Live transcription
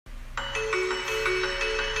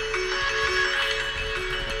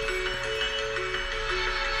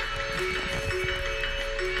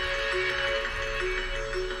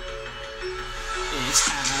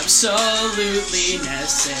absolutely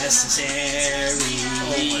necessary.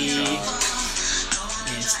 Oh my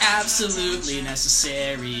god. It's absolutely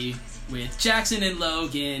necessary with Jackson and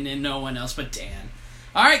Logan and no one else but Dan.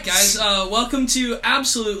 Alright guys, welcome to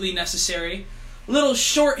Absolutely Necessary. A little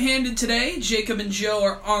short-handed today. Jacob and Joe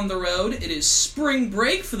are on the road. It is spring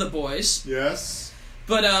break for the boys. Yes.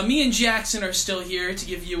 But me and Jackson are still here to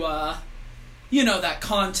give you, that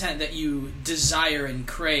content that you desire and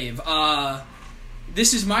crave.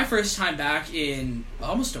 This is my first time back in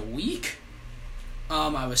almost a week.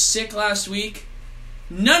 I was sick last week.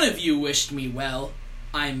 None of you wished me well.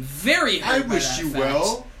 I'm very hurt by wish that you fact.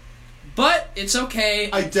 well. But it's okay.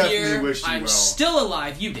 I definitely here. wish you I'm well. still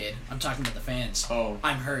alive. You did. I'm talking about the fans. Oh.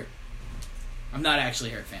 I'm hurt. I'm not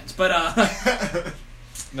actually hurt, fans. But,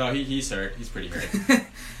 No, he's hurt. He's pretty hurt.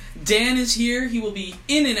 Dan is here. He will be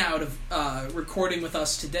in and out of recording with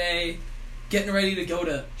us today. Getting ready to go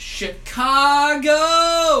to Chicago,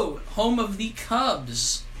 home of the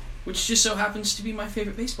Cubs, which just so happens to be my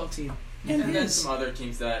favorite baseball team. And then some other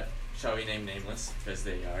teams that shall we name nameless, because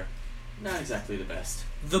they are not exactly the best.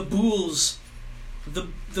 The Bulls, the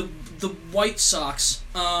White Sox.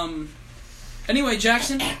 Anyway,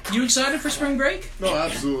 Jackson, you excited for spring break? No,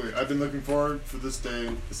 absolutely. I've been looking forward for this day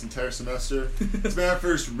this entire semester. It's been our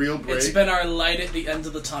first real break. It's been our light at the end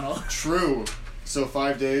of the tunnel. True. So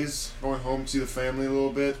 5 days, going home to the family a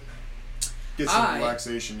little bit. Get some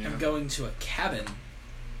relaxation, I'm going to a cabin.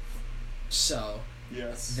 So,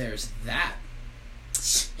 yes. there's that.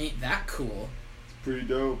 Ain't that cool? It's pretty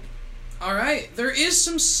dope. Alright, there is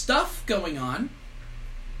some stuff going on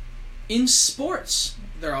in sports.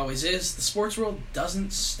 There always is. The sports world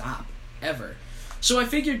doesn't stop, ever. So I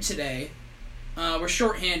figured today, we're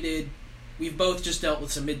short-handed. We've both just dealt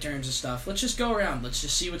with some midterms and stuff. Let's just go around. Let's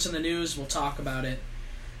just see what's in the news. We'll talk about it.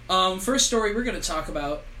 First story we're going to talk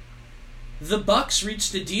about. The Bucks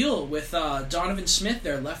reached a deal with Donovan Smith,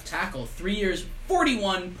 their left tackle. 3 years,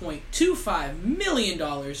 $41.25 million,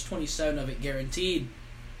 27 of it guaranteed.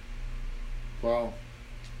 Wow.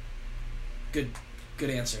 Good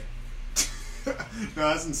answer. No,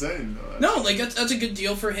 that's insane. No, that's a good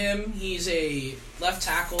deal for him. He's a left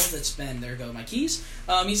tackle that's been, there go my keys.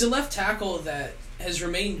 He's a left tackle that has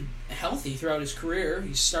remained healthy throughout his career.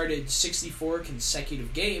 He started 64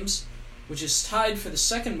 consecutive games, which is tied for the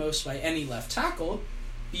second most by any left tackle,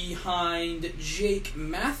 behind Jake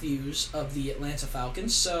Matthews of the Atlanta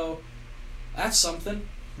Falcons. So that's something.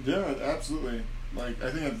 Yeah, absolutely. I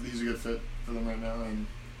think he's a good fit for them right now, and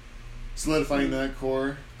solidifying that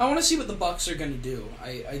core. I want to see what the Bucks are going to do.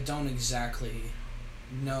 I don't exactly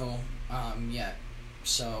know yet.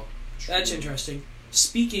 So that's interesting.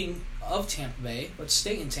 Speaking of Tampa Bay, let's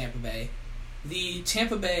stay in Tampa Bay. The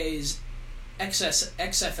Tampa Bay's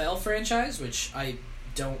XFL franchise, which I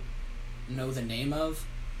don't know the name of,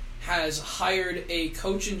 has hired a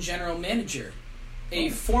coach and general manager, a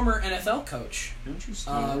former NFL coach.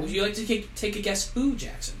 Interesting. Would you like to take a guess who,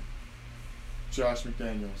 Jackson? Josh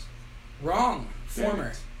McDaniels. Wrong. Damn Former.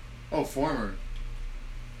 it. Oh, former.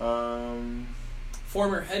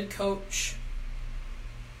 Former head coach.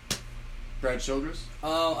 Brad Childress?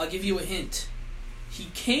 I'll give you a hint. He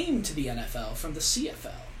came to the NFL from the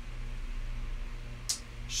CFL.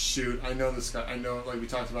 Shoot, I know this guy. I know, we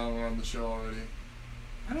talked about him on the show already.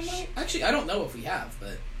 I don't know. Actually, I don't know if we have,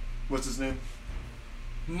 but... What's his name?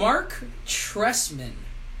 Mark Trestman.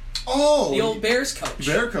 Oh! The old Bears coach.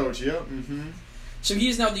 Bear coach, yeah. Mm-hmm. So he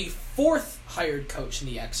is now the fourth hired coach in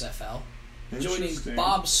the XFL, joining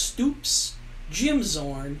Bob Stoops, Jim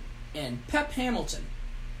Zorn, and Pep Hamilton.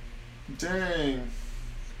 Dang.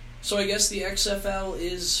 So I guess the XFL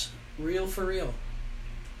is real for real.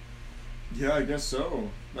 Yeah, I guess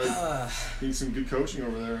so. Need some good coaching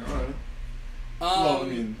over there. All right. Well,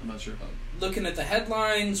 I'm not sure about it. Looking at the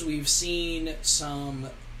headlines, we've seen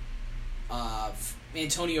some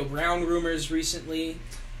Antonio Brown rumors recently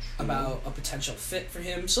about a potential fit for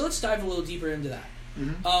him. So let's dive a little deeper into that.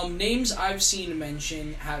 Mm-hmm. Names I've seen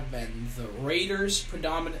mentioned have been the Raiders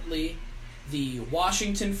predominantly. The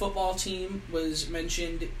Washington football team was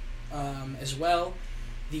mentioned as well.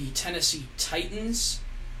 The Tennessee Titans.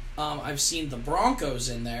 I've seen the Broncos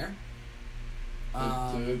in there.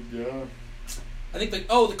 Yeah. I think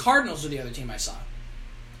the Cardinals are the other team I saw.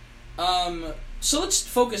 So let's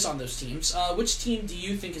focus on those teams. Which team do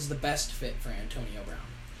you think is the best fit for Antonio Brown?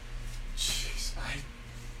 Jeez,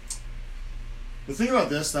 the thing about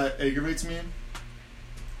this that aggravates me,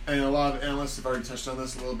 and a lot of analysts have already touched on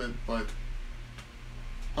this a little bit, but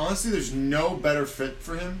honestly, there's no better fit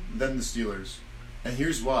for him than the Steelers. And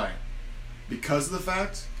here's why. Because of the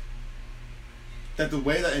fact that the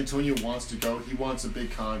way that Antonio wants to go, he wants a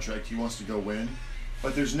big contract, he wants to go win.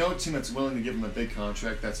 but there's no team that's willing to give him a big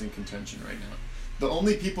contract that's in contention right now. The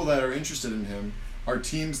only people that are interested in him are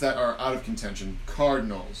teams that are out of contention.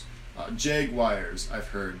 Cardinals, Jaguars, I've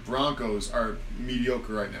heard. Broncos are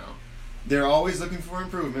mediocre right now. They're always looking for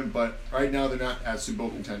improvement, but right now they're not at Super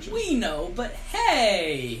Bowl contention. We know, but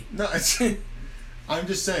hey! No, I'm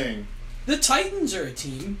just saying. The Titans are a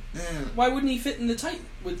team. eh, Why wouldn't he fit in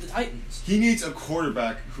with the Titans? He needs a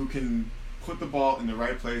quarterback who can put the ball in the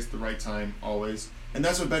right place at the right time, always. And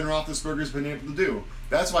that's what Ben Roethlisberger's been able to do.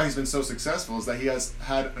 That's why he's been so successful, is that he has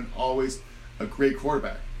had always a great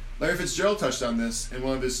quarterback. Larry Fitzgerald touched on this in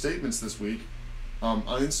one of his statements this week. On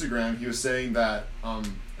Instagram, he was saying that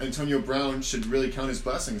Antonio Brown should really count his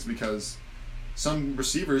blessings because some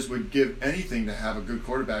receivers would give anything to have a good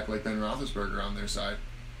quarterback like Ben Roethlisberger on their side.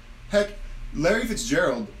 Heck, Larry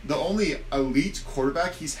Fitzgerald, the only elite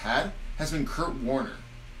quarterback he's had has been Kurt Warner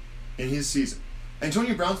in his season.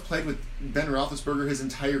 Antonio Brown's played with Ben Roethlisberger his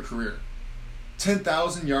entire career.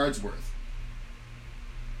 10,000 yards worth.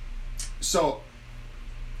 So,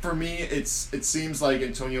 for me, it seems like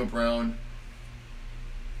Antonio Brown,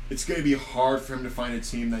 it's going to be hard for him to find a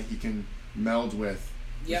team that he can meld with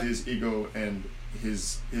his ego and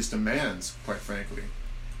his demands, quite frankly.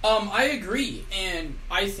 I agree, and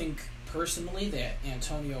I think personally that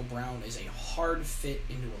Antonio Brown is a hard fit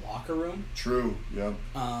into a locker room. True, yeah.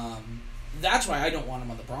 That's why I don't want him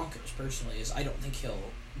on the Broncos, personally, is I don't think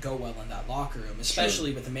he'll go well in that locker room,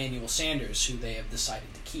 especially with Emmanuel Sanders, who they have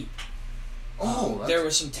decided to keep. There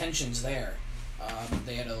were some tensions there.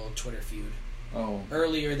 They had a little Twitter feud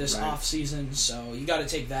earlier this offseason, so you got to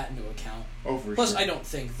take that into account. Plus, I don't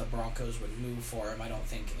think the Broncos would move for him. I don't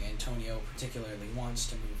think Antonio particularly wants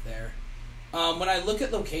to move there. When I look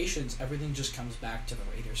at locations, everything just comes back to the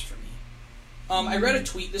Raiders for me. I read a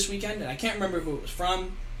tweet this weekend, and I can't remember who it was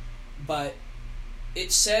from, but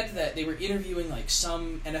it said that they were interviewing like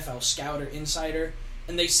some NFL scout or insider,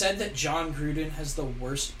 and they said that John Gruden has the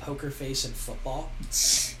worst poker face in football.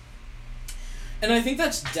 And I think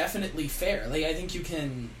that's definitely fair. Like, I think you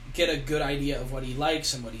can get a good idea of what he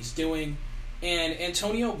likes and what he's doing. And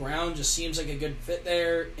Antonio Brown just seems like a good fit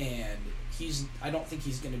there, and I don't think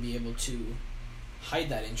he's going to be able to hide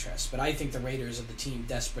that interest. But I think the Raiders are the team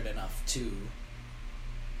desperate enough to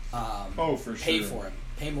pay for him.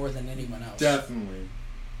 Pay more than anyone else. Definitely.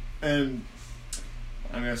 And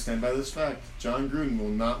I'm going to stand by this fact. John Gruden will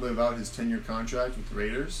not live out his 10-year contract with the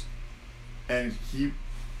Raiders. And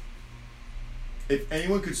if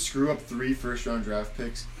anyone could screw up 3 first-round draft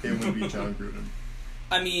picks, it would be John Gruden.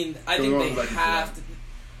 I mean, I think they have to,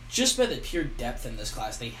 just by the pure depth in this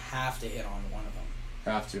class, they have to hit on one of them.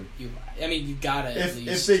 Have to. You gotta at least.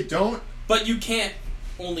 If they don't... But you can't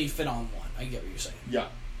only fit on one. I get what you're saying. Yeah.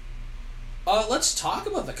 Let's talk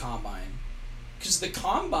about the Combine. Because the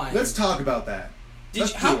Combine... Let's talk about that.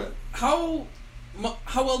 Let's do it. How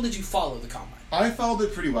well did you follow the Combine? I followed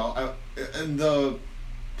it pretty well. And the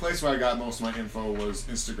place where I got most of my info was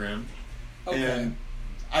Instagram. Okay. And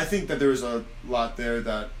I think that there's a lot there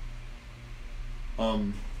that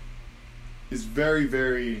is very,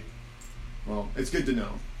 very... Well, it's good to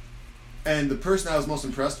know. And the person I was most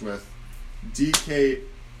impressed with, DK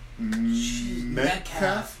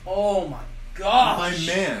Metcalf. Oh my gosh. My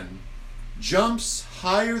man jumps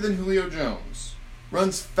higher than Julio Jones,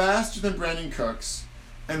 runs faster than Brandon Cooks,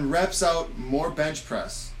 and reps out more bench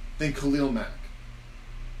press than Khalil Mack.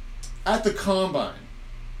 At the Combine,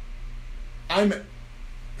 I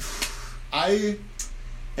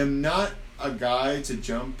am not a guy to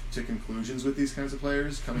jump to conclusions with these kinds of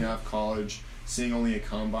players coming out of college, seeing only a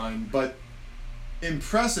Combine, but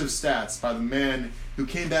impressive stats by the man who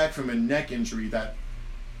came back from a neck injury that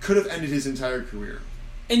could have ended his entire career.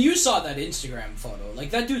 And you saw that Instagram photo. Like,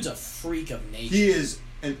 that dude's a freak of nature. He is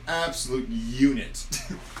an absolute unit.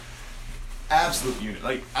 Absolute unit.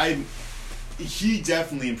 Like, he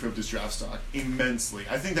definitely improved his draft stock immensely.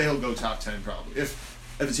 I think that he'll go top 10 probably, if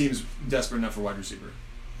the team's desperate enough for wide receiver.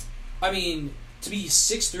 I mean, to be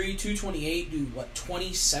 6'3", 228, do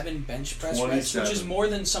 27 bench press reps, which is more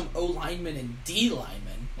than some O linemen and D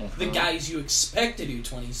linemen, the guys you expect to do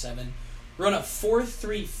 27. Run a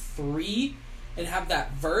 4.33 and have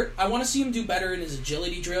that vert. I want to see him do better in his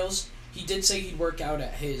agility drills. He did say he'd work out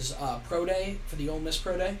at his pro day for the Ole Miss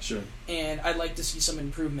pro day. Sure. And I'd like to see some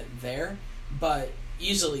improvement there. But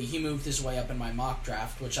easily he moved his way up in my mock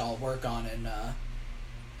draft, which I'll work on and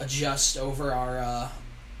adjust over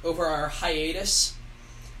our hiatus.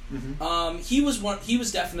 Mm-hmm. He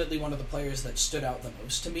was definitely one of the players that stood out the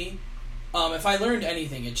most to me. If I learned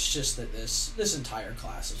anything, it's just that this entire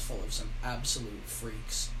class is full of some absolute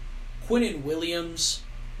freaks. Quinnen Williams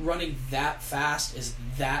running that fast is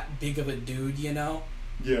that big of a dude, you know?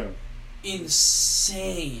 Yeah.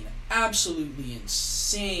 Insane. Absolutely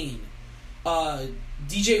insane.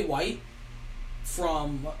 DJ White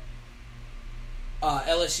from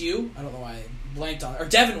LSU. I don't know why I blanked on... Or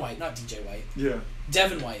Devin White, not DJ White. Yeah.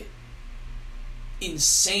 Devin White.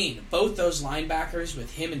 Insane. Both those linebackers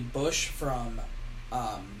with him and Bush from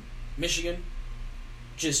Michigan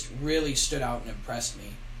just really stood out and impressed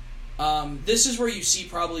me. This is where you see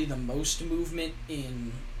probably the most movement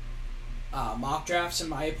in mock drafts, in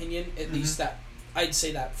my opinion. At least that, I'd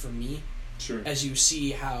say that for me. Sure. As you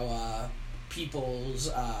see how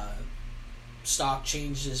people's stock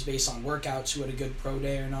changes based on workouts, who had a good pro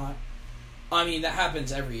day or not. I mean, that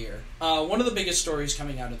happens every year. One of the biggest stories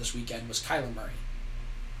coming out of this weekend was Kyler Murray,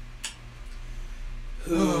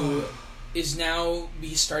 who is now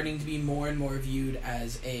starting to be more and more viewed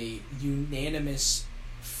as a unanimous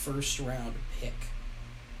first-round pick.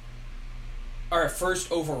 Or a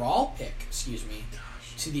first overall pick,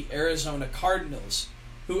 to the Arizona Cardinals,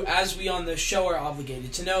 who, as we on this show are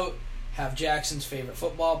obligated to note, have Jackson's favorite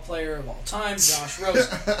football player of all time, Josh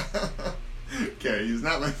Rosen. Okay, he's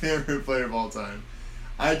not my favorite player of all time.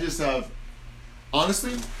 I just have...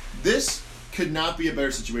 Honestly, this could not be a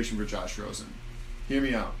better situation for Josh Rosen. Hear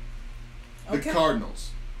me out. The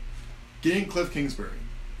Cardinals. Getting Cliff Kingsbury.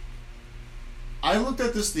 I looked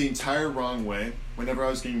at this the entire wrong way whenever I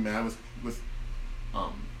was getting mad with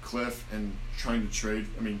Cliff and trying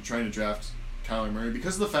to draft Kyler Murray,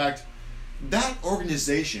 because of the fact that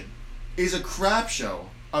organization is a crap show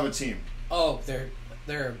of a team. Oh, they're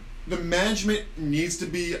the management needs to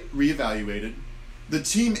be reevaluated. The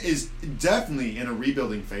team is definitely in a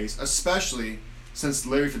rebuilding phase, especially since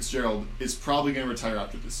Larry Fitzgerald is probably going to retire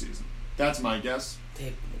after this season. That's my guess.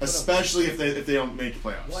 Especially if they don't make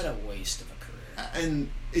playoffs. What a waste of a career.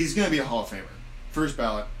 And he's going to be a Hall of Famer. First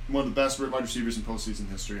ballot. One of the best wide receivers in postseason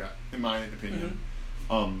history, in my opinion.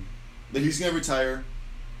 That he's going to retire.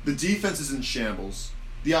 The defense is in shambles.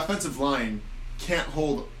 The offensive line can't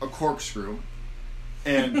hold a corkscrew.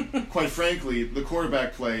 And quite frankly, the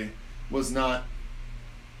quarterback play was not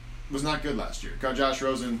good last year. Got Josh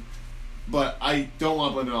Rosen, but I don't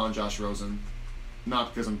want to blame it on Josh Rosen.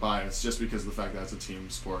 Not because I'm biased, just because of the fact that it's a team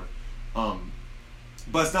sport. But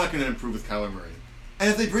it's not going to improve with Kyler Murray. And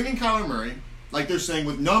if they bring in Kyler Murray, like they're saying,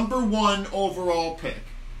 with number 1 overall pick,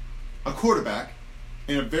 a quarterback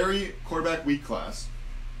in a very quarterback weak class,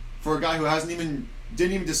 for a guy who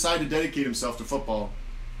didn't even decide to dedicate himself to football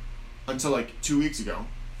until like 2 weeks ago,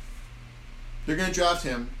 they're going to draft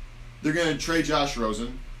him. They're going to trade Josh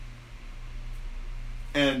Rosen,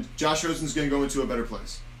 and Josh Rosen's going to go into a better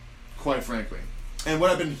place, quite frankly. And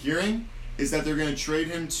what I've been hearing is that they're going to trade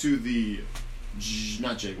him to the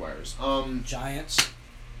not Jaguars. Giants.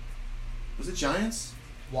 Was it Giants?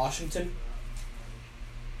 Washington.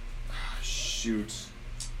 Shoot.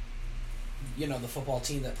 You know, the football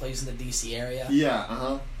team that plays in the D.C. area.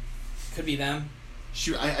 Yeah, Could be them.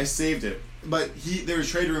 Shoot, I saved it. But there were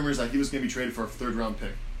trade rumors that he was going to be traded for a third-round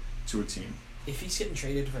pick to a team. If he's getting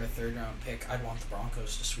traded for a third-round pick, I'd want the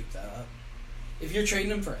Broncos to sweep that up. If you're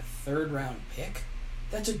trading him for a third-round pick,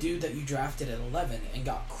 that's a dude that you drafted at 11 and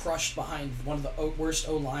got crushed behind one of the worst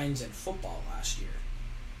O-lines in football last year.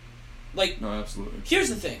 Like, no, absolutely. Here's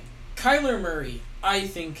the thing. Kyler Murray, I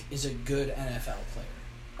think, is a good NFL player.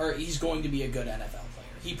 Or he's going to be a good NFL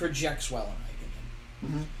player. He projects well, in my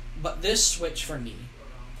opinion. But this switch for me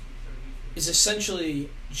is essentially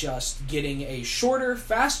just getting a shorter,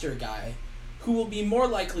 faster guy who will be more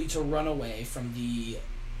likely to run away from the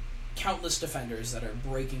countless defenders that are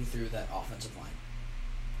breaking through that offensive line.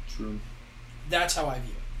 True. That's how I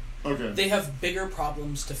view it. Okay. They have bigger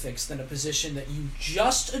problems to fix than a position that you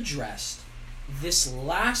just addressed this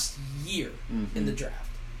last year in the draft.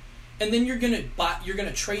 And then you're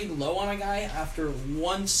gonna trade low on a guy after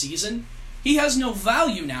one season. He has no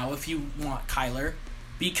value now if you want Kyler,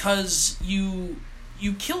 because you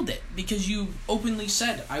killed it, because you openly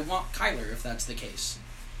said, I want Kyler, if that's the case.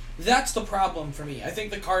 That's the problem for me. I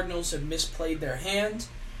think the Cardinals have misplayed their hand.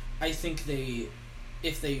 I think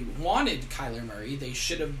if they wanted Kyler Murray, they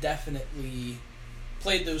should have definitely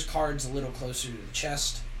played those cards a little closer to the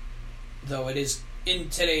chest. Though it is, in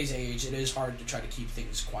today's age, it is hard to try to keep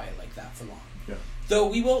things quiet like that for long. Yeah.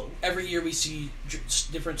 Though every year we see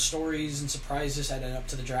different stories and surprises heading up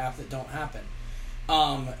to the draft that don't happen.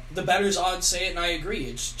 The bettor's odds say it, and I agree.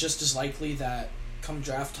 It's just as likely that come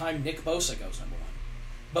draft time, Nick Bosa goes number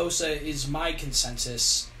 1. Bosa is my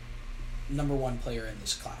consensus number 1 player in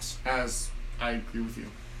this class. As I agree with you.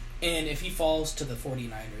 And if he falls to the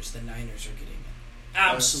 49ers, the Niners are getting an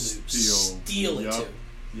absolute steal it too.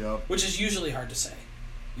 Yep. Which is usually hard to say.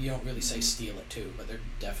 You don't really say steal it too, but they're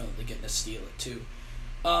definitely getting a steal it too.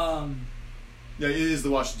 Yeah, it is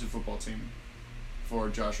the Washington football team for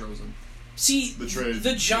Josh Rosen. See, The trade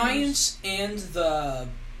the Giants and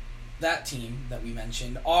that team that we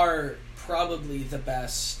mentioned are probably the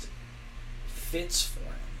best fits for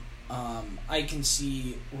him. I can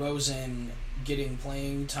see Rosen getting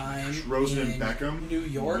playing time Rosen in and Beckham, New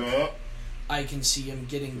York. Ugh. I can see him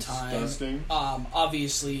getting Disgusting. time.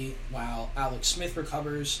 Obviously, while Alex Smith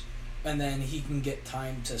recovers, and then he can get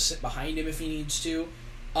time to sit behind him if he needs to.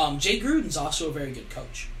 Jay Gruden's also a very good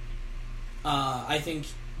coach. I think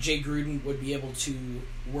Jay Gruden would be able to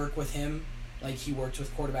work with him like he worked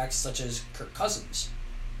with quarterbacks such as Kirk Cousins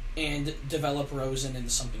and develop Rosen into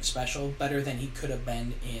something special, better than he could have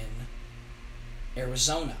been in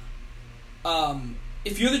Arizona.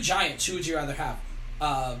 If you're the Giants, who would you rather have?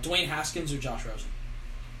 Dwayne Haskins or Josh Rosen?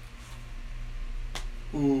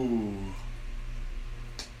 Ooh.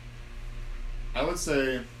 I would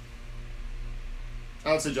say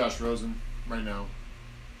Josh Rosen right now.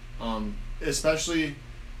 Especially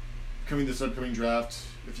coming this upcoming draft,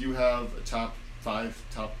 if you have a top 5,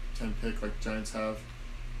 top 10 pick like the Giants have,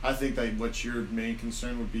 I think that what your main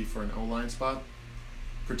concern would be for an O-line spot,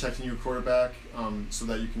 protecting your quarterback, so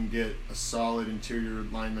that you can get a solid interior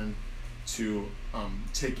lineman to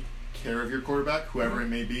take care of your quarterback, whoever it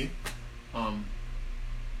may be.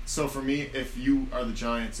 So for me, if you are the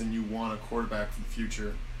Giants and you want a quarterback for the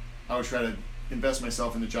future, I would try to invest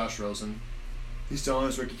myself into Josh Rosen. He's still on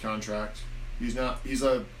his rookie contract. He's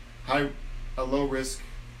a low risk,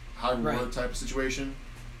 high reward Right. type of situation.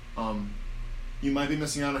 You might be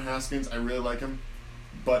missing out on Haskins. I really like him,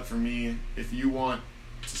 but for me, if you want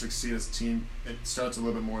to succeed as a team, it starts a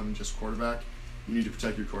little bit more than just quarterback. You need to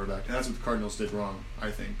protect your quarterback, and that's what the Cardinals did wrong, I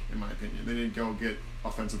think, in my opinion. They didn't go get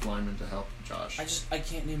offensive linemen to help Josh I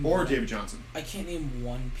can't name or one- David Johnson. I can't name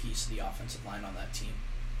one piece of the offensive line on that team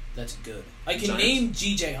that's good. I can Giants? name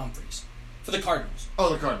G.J. Humphries for the Cardinals.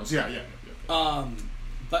 Oh, the Cardinals. Yeah.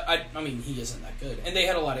 But I mean, he isn't that good, and they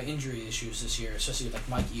had a lot of injury issues this year, especially with like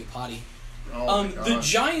Mike Iupati. Oh my The gosh.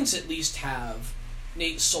 Giants at least have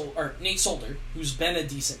Nate Solder, who's been a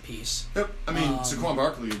decent piece. Yep. I mean, Saquon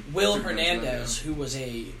Barkley. Will took advantage of that, Hernandez, who was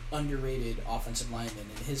a underrated offensive lineman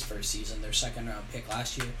in his first season, their second round pick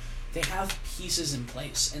last year. They have pieces in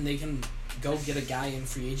place, and they can go get a guy in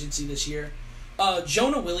free agency this year.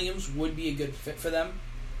 Jonah Williams would be a good fit for them.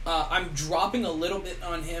 I'm dropping a little bit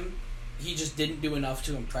on him. He just didn't do enough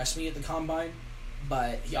to impress me at the combine,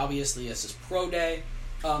 but he obviously has his pro day.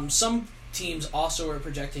 Some teams also are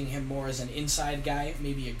projecting him more as an inside guy,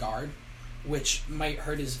 maybe a guard, which might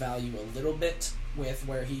hurt his value a little bit with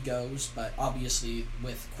where he goes, but obviously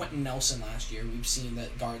with Quentin Nelson last year, we've seen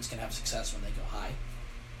that guards can have success when they go high.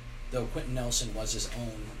 Though Quentin Nelson was his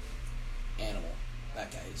own animal.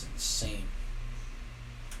 That guy is insane.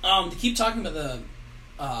 To keep talking about the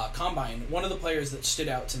combine, one of the players that stood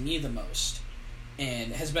out to me the most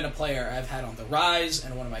and has been a player I've had on the rise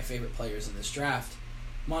and one of my favorite players in this draft,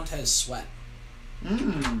 Montez Sweat. Did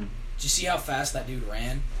you see how fast that dude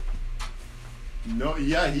ran? No,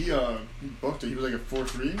 yeah, he booked it. He was like a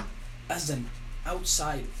 4.3. As an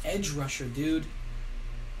outside edge rusher, dude.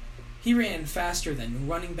 He ran faster than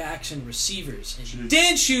running backs and receivers. And Jeez.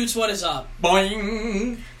 Dan Schutz, what is up?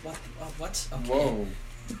 Boing! What? Okay. Whoa.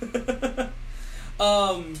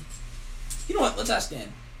 You know what? Let's ask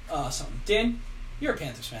Dan something. Dan, you're a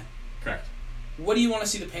Panthers fan. Correct. What do you want to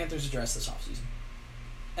see the Panthers address this offseason?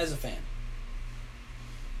 As a fan.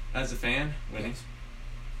 As a fan, winning.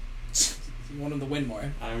 You want them to win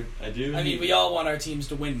more. I do. I mean, we all want our teams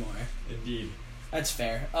to win more. Indeed. That's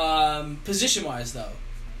fair. Position-wise, though,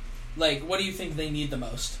 like, what do you think they need the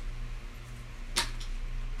most?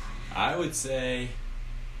 I would say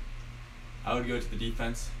I would go to the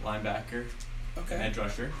defense, linebacker, Okay. edge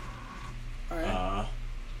rusher. All right.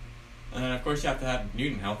 And then, of course, you have to have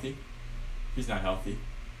Newton healthy. If he's not healthy,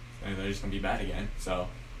 then they're just going to be bad again. So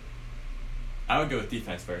I would go with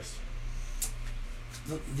defense first.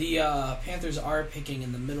 The Panthers are picking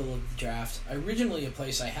in the middle of the draft. Originally a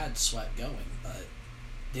place I had Sweat going, but,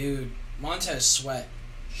 dude, Montez Sweat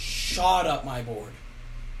shot up my board.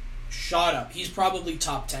 Shot up. He's probably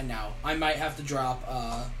top 10 now. I might have to drop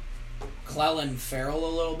Clelin Ferrell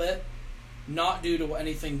a little bit. Not due to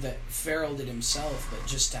anything that Ferrell did himself, but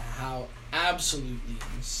just to how absolutely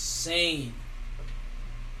insane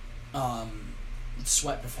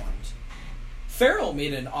Sweat performed. Farrell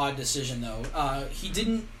made an odd decision, though. He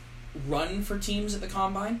didn't run for teams at the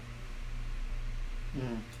Combine,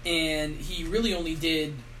 and he really only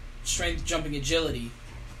did strength, jumping, agility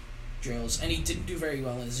drills, and he didn't do very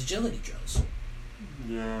well in his agility drills,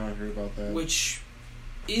 Yeah, I heard about that. which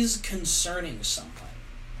is concerning somewhat.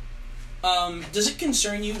 Does it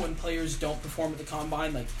concern you when players don't perform at the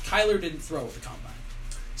combine? Like, Kyler didn't throw at the combine.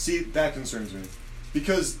 See, that concerns me.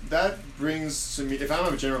 Because that brings to me, if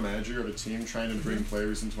I'm a general manager of a team trying to bring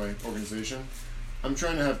players into my organization, I'm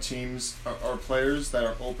trying to have teams or players that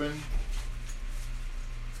are open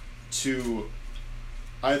to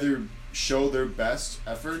either show their best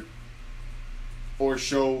effort or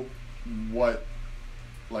show what,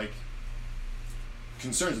 like,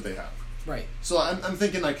 concerns that they have. Right. So I'm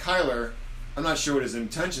thinking, like, Kyler, I'm not sure what his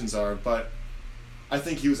intentions are, but I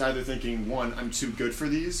think he was either thinking, one, I'm too good for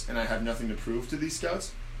these and I have nothing to prove to these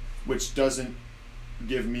scouts, which doesn't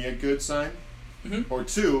give me a good sign, or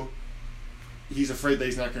two, he's afraid that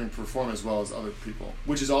he's not going to perform as well as other people,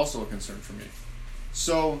 which is also a concern for me.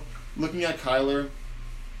 So, looking at Kyler,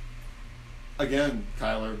 again,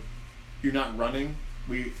 Kyler, you're not running.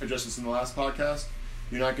 We addressed this in the last podcast.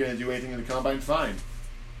 You're not going to do anything in the combine. Fine.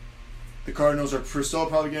 The Cardinals are still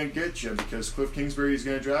probably going to get you because Cliff Kingsbury is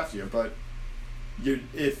going to draft you, but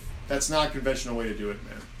if that's not a conventional way to do it,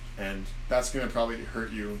 man, and that's going to probably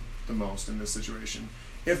hurt you the most in this situation.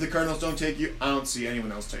 If the Cardinals don't take you, I don't see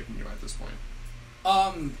anyone else taking you at this point.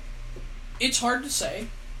 It's hard to say,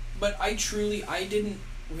 but I didn't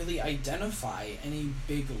really identify any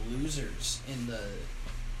big losers in the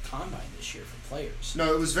combine this year for players.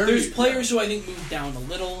 No, it was very... There's players who I think moved down a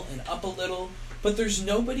little and up a little, but there's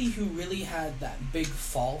nobody who really had that big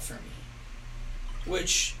fall for me,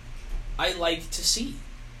 which I like to see.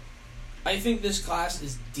 I think this class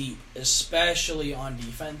is deep, especially on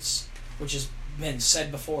defense, which has been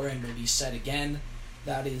said before and will be said again.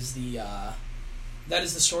 That is the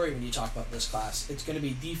story when you talk about this class. It's going to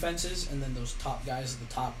be defenses and then those top guys at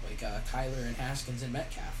the top, like Kyler and Haskins and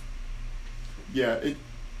Metcalf. Yeah,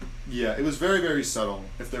 it was very, very subtle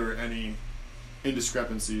if there were any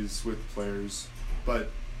indiscrepancies with players. But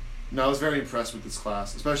no, I was very impressed with this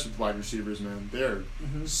class, especially the wide receivers, man. They're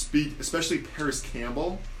speed, especially Paris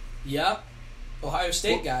Campbell. Yep. Ohio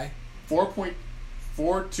State guy.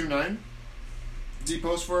 4.429 deep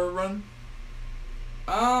post for a run?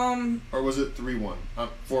 Or was it 3.1?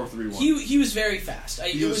 4.31. He was very fast.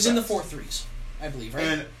 It was in the 4.3s, I believe, right?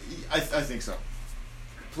 And I think so.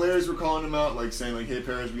 Players were calling him out, like saying, like, "Hey,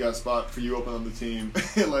 Paris, we got a spot for you open on the team."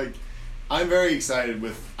 Like, I'm very excited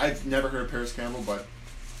with. I've never heard of Paris Campbell, but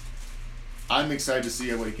I'm excited to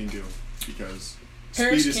see what he can do because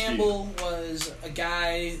Paris Campbell was a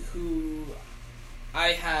guy who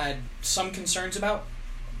I had some concerns about.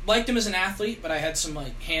 Liked him as an athlete, but I had some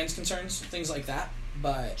hands concerns, things like that.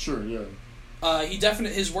 But sure, yeah.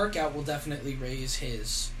 His workout will definitely raise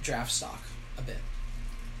his draft stock a bit.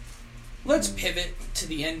 Let's pivot to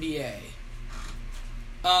the NBA.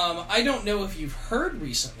 I don't know if you've heard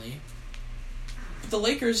recently, but the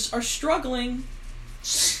Lakers are struggling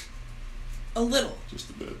a little.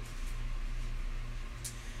 Just a bit.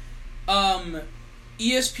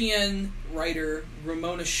 ESPN writer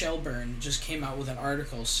Ramona Shelburne just came out with an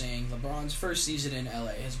article saying LeBron's first season in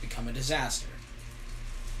LA has become a disaster.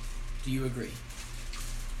 Do you agree?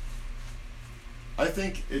 I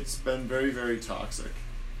think it's been very, very toxic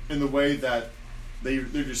in the way that they're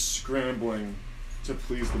just scrambling to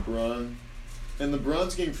please LeBron. And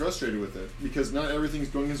LeBron's getting frustrated with it because not everything's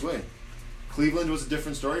going his way. Cleveland was a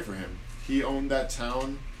different story for him. He owned that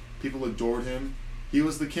town. People adored him. He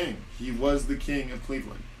was the king. He was the king of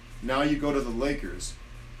Cleveland. Now you go to the Lakers,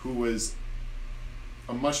 who was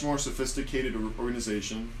a much more sophisticated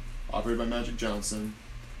organization, operated by Magic Johnson.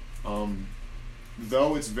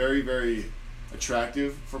 Though it's very, very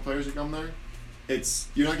attractive for players to come there,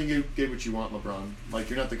 you're not going to get what you want, LeBron. Like,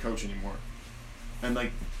 you're not the coach anymore. And,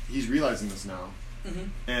 like, he's realizing this now. Mm-hmm.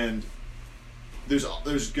 And there's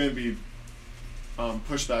going to be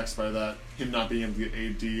pushbacks by that, him not being able to get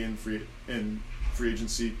AD in free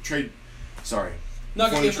agency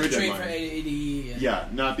not going to be able to trade deadline. for AD. Yeah,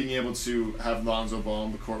 not being able to have Lonzo Ball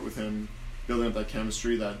on the court with him, building up that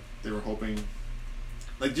chemistry that they were hoping.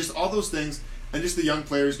 Like, just all those things, and just the young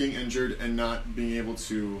players getting injured and not being able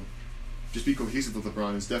to just be cohesive with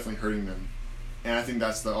LeBron is definitely hurting them. And I think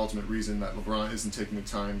that's the ultimate reason that LeBron isn't taking the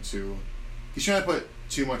time to... He's trying to put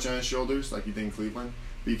too much on his shoulders, like he did in Cleveland,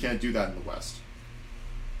 but you can't do that in the West.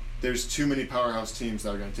 There's too many powerhouse teams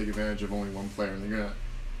that are going to take advantage of only one player, and they're going to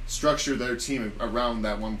structure their team around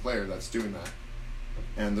that one player that's doing that.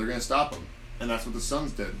 And they're going to stop him. And that's what the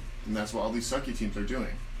Suns did. And that's what all these sucky teams are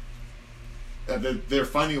doing. They're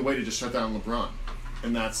finding a way to just shut down LeBron.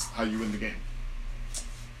 And that's how you win the game.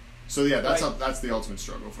 So yeah, that's the ultimate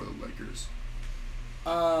struggle for the Lakers.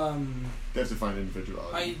 They have to find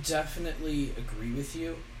individuality. I definitely agree with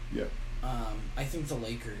you. Yeah. I think the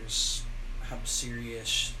Lakers have a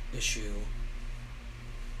serious issue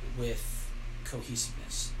with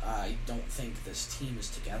cohesiveness. I don't think this team is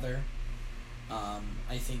together.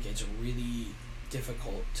 I think it's really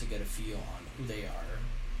difficult to get a feel on who they are,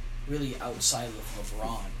 really outside of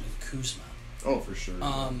LeBron and Kuzma. Oh, for sure.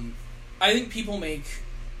 I think people make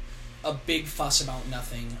a big fuss about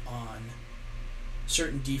nothing on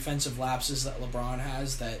certain defensive lapses that LeBron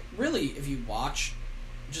has that really, if you watch,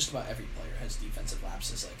 just about every player has defensive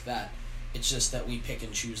lapses like that. It's just that we pick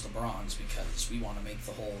and choose LeBron's because we want to make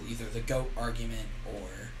the whole either the GOAT argument or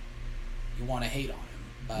you want to hate on him.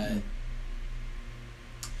 But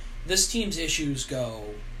this team's issues go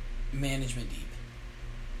management deep.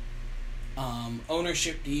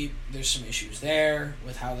 Ownership deep, there's some issues there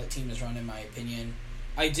with how that team is run, in my opinion.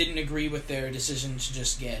 I didn't agree with their decision to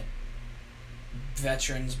just get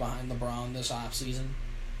veterans behind LeBron this offseason,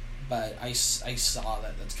 but I saw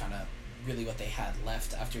that that's kind of really what they had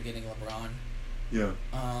left after getting LeBron. Yeah.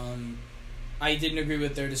 I didn't agree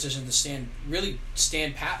with their decision to stand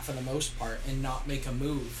pat for the most part and not make a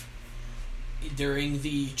move during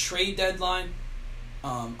the trade deadline.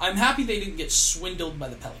 I'm happy they didn't get swindled by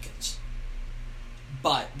the Pelicans,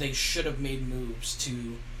 but they should have made moves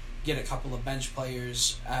to get a couple of bench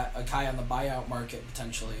players, a guy on the buyout market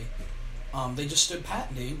potentially. They just stood pat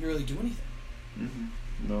and they didn't really do anything. Mm-hmm.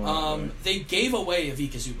 No. They gave away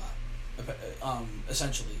Ivica Zubac,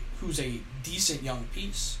 essentially, who's a decent young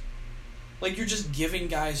piece. Like, you're just giving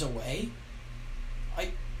guys away.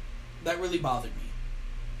 That really bothered me.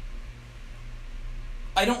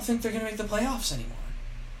 I don't think they're going to make the playoffs anymore.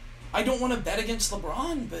 I don't want to bet against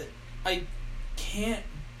LeBron, but I can't.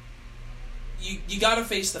 You got to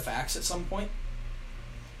face the facts at some point.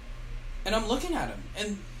 And I'm looking at them,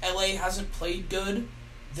 and LA hasn't played good.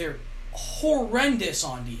 They're horrendous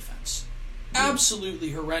on defense. Yeah.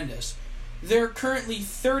 Absolutely horrendous. They're currently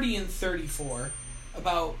 30-34,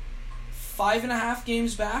 about 5.5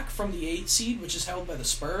 games back from the 8 seed, which is held by the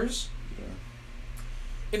Spurs. Yeah.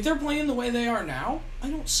 If they're playing the way they are now, I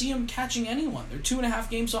don't see them catching anyone. They're 2.5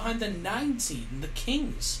 games behind the 9 seed and the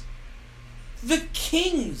Kings. The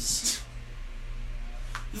Kings!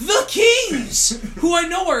 The Kings! Who I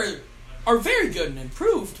know are very good and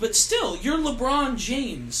improved, but still, you're LeBron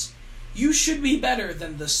James. You should be better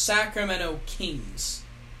than the Sacramento Kings.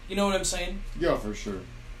 You know what I'm saying? Yeah, for sure.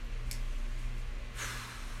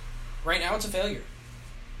 Right now, it's a failure.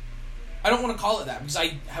 I don't want to call it that because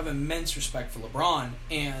I have immense respect for LeBron,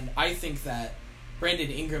 and I think that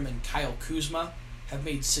Brandon Ingram and Kyle Kuzma have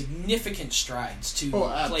made significant strides to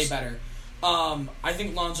play better. I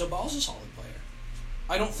think Lonzo Ball's a solid player.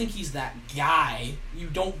 I don't think he's that guy. You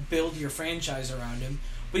don't build your franchise around him,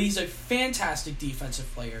 but he's a fantastic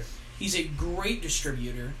defensive player. He's a great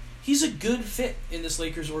distributor. He's a good fit in this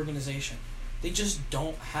Lakers organization. They just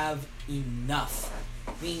don't have enough.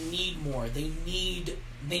 They need more. They need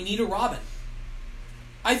a Robin.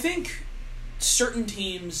 I think certain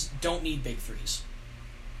teams don't need big threes.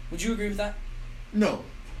 Would you agree with that? No.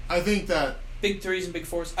 I think that big threes and big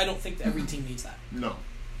fours, I don't think that every team needs that. No.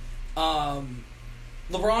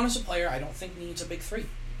 LeBron as a player, I don't think needs a big three.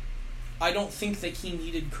 I don't think that he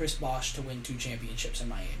needed Chris Bosh to win 2 championships in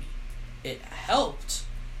Miami. It helped,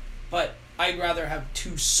 but I'd rather have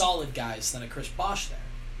 2 solid guys than a Chris Bosh there.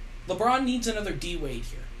 LeBron needs another D-Wade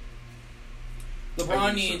here.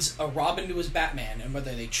 LeBron needs a Robin to his Batman, and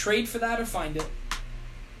whether they trade for that or find it,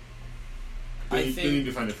 they need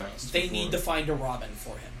to find it fast. They need to find a Robin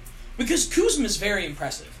for him. Because Kuzma is very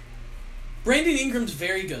impressive. Brandon Ingram's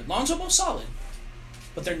very good. Lonzo Ball's solid.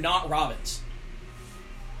 But they're not Robins.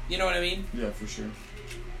 You know what I mean? Yeah, for sure.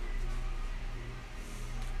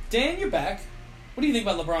 Dan, you're back. What do you think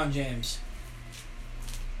about LeBron James?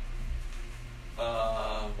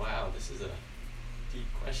 Wow, this is a deep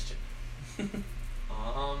question.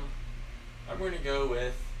 I'm going to go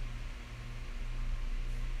with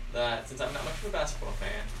that since I'm not much of a basketball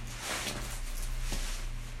fan.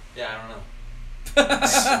 Yeah, I don't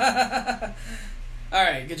know. All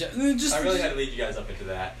right, good job. I really had to lead you guys up into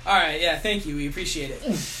that. All right, yeah, thank you. We appreciate it.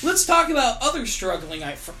 Let's talk about other struggling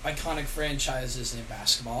iconic franchises in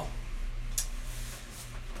basketball.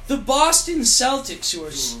 The Boston Celtics, who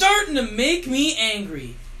are starting to make me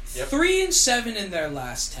angry. Yep. 3-7 in their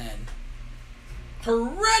last 10.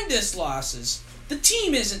 Horrendous losses. The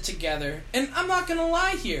team isn't together, and I'm not gonna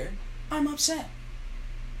lie here. I'm upset.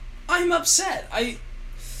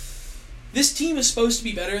 This team is supposed to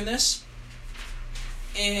be better than this,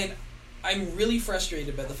 and I'm really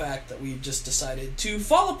frustrated by the fact that we've just decided to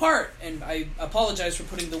fall apart, and I apologize for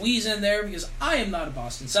putting the wheeze in there because I am not a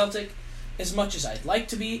Boston Celtic as much as I'd like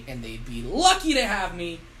to be, and they'd be lucky to have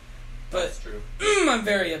me, but that's true. I'm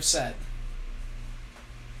very upset.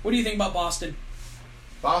 What do you think about Boston?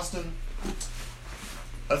 Boston,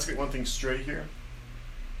 let's get one thing straight here.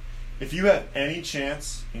 If you have any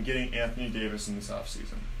chance in getting Anthony Davis in this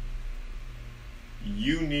offseason,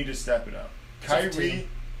 you need to step it up. Kyrie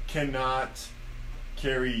cannot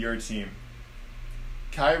carry your team.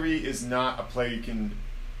 Kyrie is not a player you can...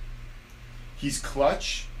 He's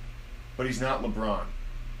clutch, but he's not LeBron.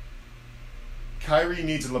 Kyrie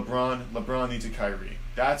needs a LeBron. LeBron needs a Kyrie.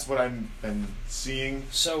 That's what I've been seeing.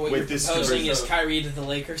 So what with you're this proposing is conversion. Kyrie to the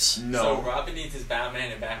Lakers? No. So Robin needs his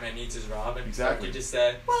Batman and Batman needs his Robin. Exactly. Like you just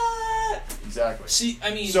said, what? Exactly. See,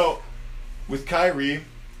 I mean... So, with Kyrie,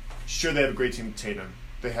 sure they have a great team with Tatum.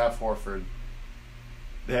 They have Horford.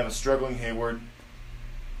 They have a struggling Hayward,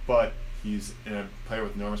 but he's a player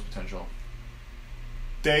with enormous potential.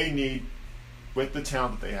 They need, with the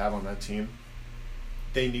talent that they have on that team,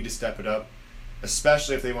 they need to step it up,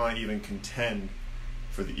 especially if they want to even contend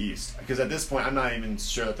for the East. Because at this point, I'm not even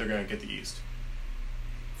sure that they're going to get the East.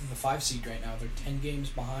 the 5 seed right now. They're 10 games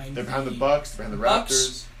behind. They're behind the Bucks, they're behind the Bucks,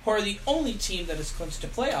 Raptors. who are the only team that has clinched a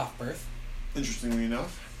playoff berth. Interestingly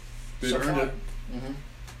enough, they've So earned far. it. Mm-hmm.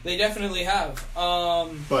 They definitely have.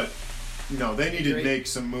 But no, they need to Great. make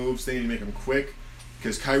some moves. They need to make them quick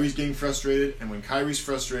because Kyrie's getting frustrated, and when Kyrie's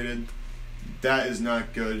frustrated, that is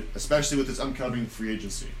not good, especially with this upcoming free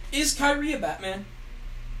agency. Is Kyrie a Batman?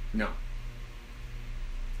 No.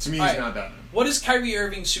 To me, he's Alright. not Batman. What is Kyrie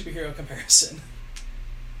Irving's superhero comparison?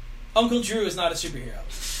 Uncle Drew is not a superhero.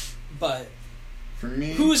 But For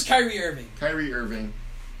me, who is Kyrie Irving? Kyrie Irving?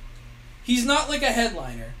 He's not like a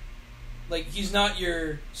headliner. Like, he's not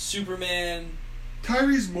your Superman.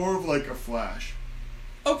 Kyrie's more of like a Flash,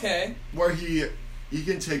 Okay. where he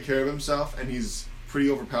can take care of himself, and he's pretty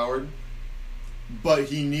overpowered. But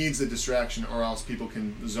he needs a distraction, or else people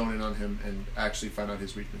can zone in on him and actually find out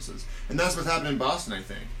his weaknesses. And that's what's happened in Boston, I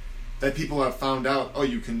think. That people have found out, oh,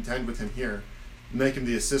 you contend with him here, make him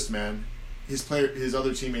the assist man. His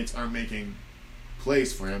other teammates aren't making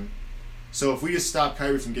plays for him. So if we just stop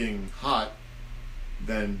Kyrie from getting hot,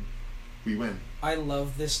 then we win. I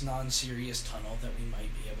love this non-serious tunnel that we might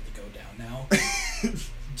be able to go down now.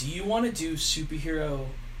 Do you want to do superhero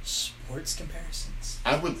sports comparisons?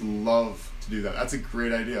 I would love to do that. That's a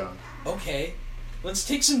great idea. Okay. Let's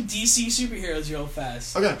take some DC superheroes real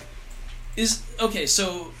fast. Okay.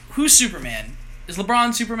 So who's Superman? Is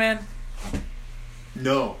LeBron Superman?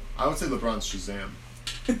 No, I would say LeBron's Shazam.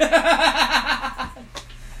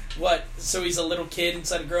 What? So he's a little kid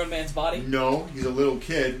inside a grown man's body? No, he's a little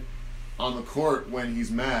kid on the court when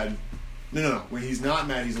he's mad. No. When he's not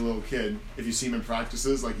mad, he's a little kid. If you see him in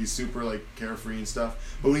practices, like he's super like carefree and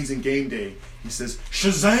stuff. But when he's in game day, he says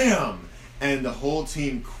Shazam, and the whole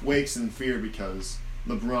team quakes in fear because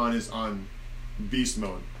LeBron is on beast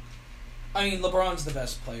mode. I mean, LeBron's the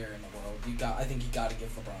best player in the world. I think you got to give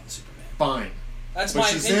LeBron Superman. Fine, That's but my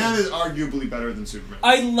Shazam opinion. is arguably better than Superman.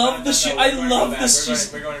 I love the shoe. I love the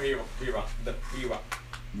We're going to rewatch the rewatch.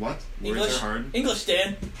 What? Words English. are hard. English,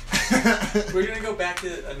 Dan. We're gonna go back to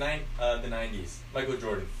the 90s. Michael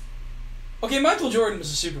Jordan. Okay, Michael Jordan was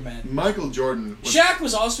a Superman. Michael Jordan. Was, Shaq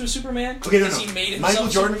was also a Superman. Okay, no. because he made himself Michael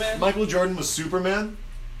Jordan. Superman. Michael Jordan was Superman.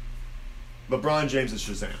 LeBron James is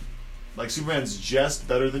Shazam. Like Superman's just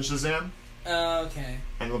better than Shazam, Okay.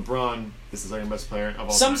 and LeBron is the second best player of all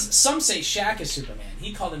Some time. say Shaq is Superman.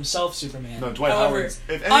 He called himself Superman. No, Dwight However, Howard's.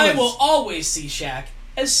 If I anyone's, will always see Shaq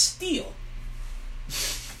as Steel.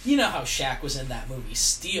 You know how Shaq was in that movie,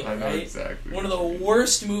 Steel, I know right? exactly. One of the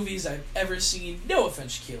worst movies I've ever seen. No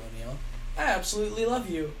offense, Shaquille O'Neal. I absolutely love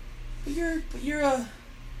you, but you're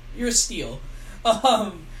a Steel.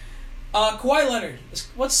 Kawhi Leonard.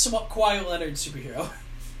 What's Kawhi Leonard's superhero?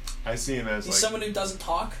 I see him as He's like someone who doesn't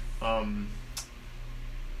talk.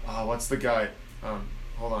 what's the guy?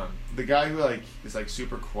 Hold on. The guy who like is like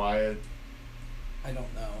super quiet. I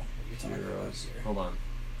don't know what you're talking about Heroes. here. Hold on.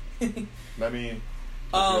 Let me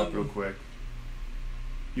look it up real quick.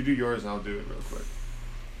 You do yours and I'll do it real quick.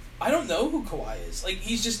 I don't know who Kawhi is. Like,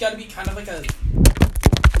 he's just got to be kind of like a...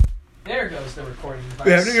 There goes the recording device.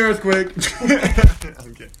 We're having an earthquake.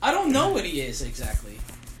 Okay. I don't know what he is exactly.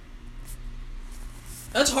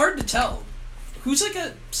 That's hard to tell. Who's like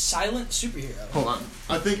a silent superhero? Hold on.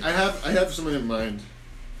 I think I have someone in mind.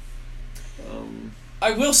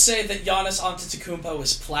 I will say that Giannis Antetokounmpo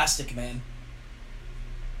is Plastic Man.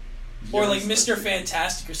 Or like Mr.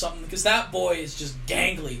 Fantastic or something, because that boy is just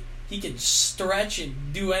gangly. He can stretch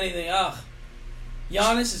and do anything. Ugh.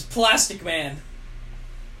 Giannis is Plastic Man.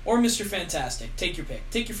 Or Mr. Fantastic. Take your pick.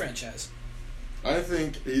 Take your franchise. I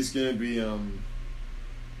think he's gonna be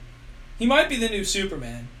He might be the new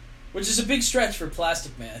Superman, which is a big stretch for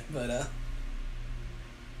Plastic Man, but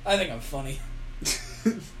I think I'm funny.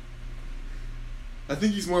 I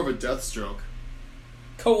think he's more of a Deathstroke.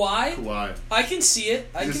 Kawhi? Kawhi. I can see it.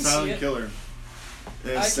 I He's can a see silent it. killer. An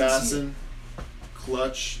I can see assassin.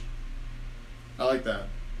 Clutch. I like that.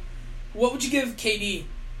 What would you give KD?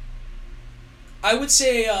 I would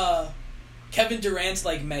say Kevin Durant's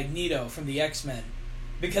like Magneto from the X-Men.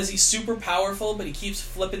 Because he's super powerful, but he keeps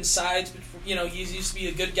flipping sides. You know, he used to be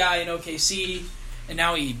a good guy in OKC, and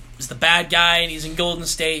now he is the bad guy, and he's in Golden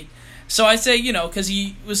State. So I say, you know, because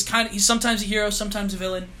he's sometimes a hero, sometimes a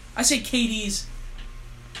villain. I say KD's,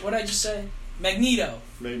 what did I just say? Magneto.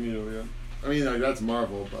 Magneto, yeah. I mean, like, that's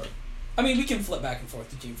Marvel, but... I mean, we can flip back and forth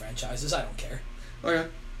to team franchises. I don't care. Okay.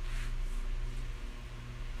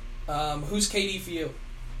 Who's KD for you?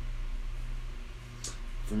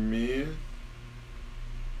 For me,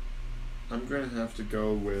 I'm going to have to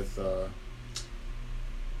go with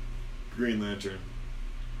Green Lantern.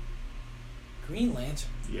 Green Lantern.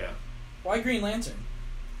 Yeah. Why Green Lantern?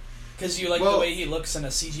 Because you like Well, the way he looks in a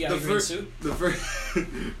CGI green suit?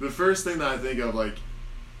 The first thing that I think of, like,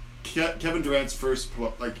 Kevin Durant's first,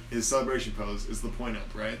 his celebration pose is the point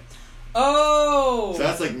up, right? Oh! So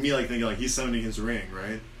that's like me, like, thinking, like, he's summoning his ring,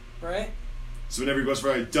 right? Right? So whenever he goes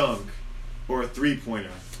for a dunk or a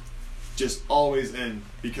three-pointer, just always in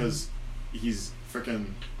because he's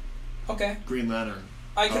freaking Okay. Green Lantern.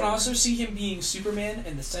 I can also see him being Superman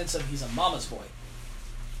in the sense of he's a mama's boy.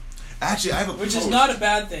 Actually, I have a Which post. is not a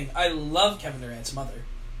bad thing. I love Kevin Durant's mother.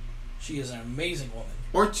 She is an amazing woman.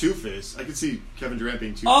 Or Two-Face. I could see Kevin Durant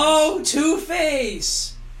being Two-Face. Oh,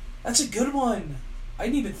 Two-Face! That's a good one. I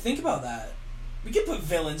didn't even think about that. We could put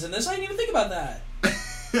villains in this. I didn't even think about that.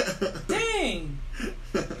 Dang!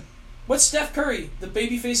 What's Steph Curry, the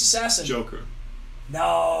babyface assassin? Joker.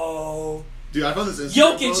 No. Dude, I found this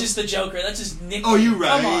Instagram Jokic post. is the Joker. That's his nickname. Oh, you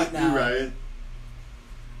right. Come on now. You right.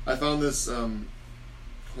 I found this.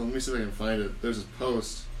 Well, let me see if I can find it. There's this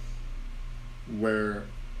post where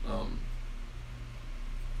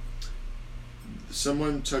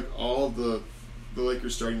someone took all the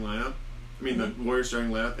Lakers starting lineup. I mean, the Warriors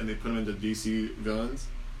starting lineup, and they put them into DC villains.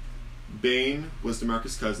 Bane was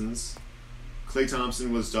DeMarcus Cousins. Klay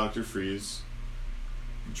Thompson was Dr. Freeze.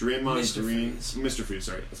 Draymond Mr. Green, Freeze. Mr. Freeze.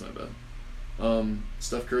 Sorry, that's not bad.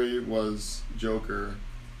 Steph Curry was Joker.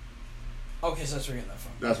 Okay, so that's where you're getting that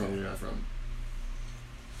from. That's where I'm getting that from.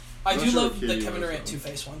 I I'm do not sure love what the KD Kevin was, Durant though.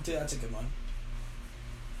 Two-Face one, too. That's a good one.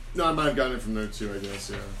 No, I might have gotten it from there too. I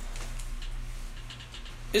guess,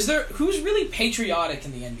 yeah. Who's really patriotic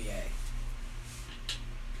in the NBA?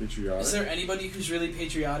 Patriotic. Is there anybody who's really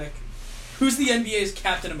patriotic? Who's the NBA's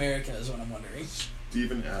Captain America is what I'm wondering.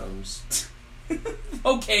 Steven Adams.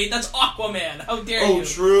 Okay, that's Aquaman. How dare you? Oh,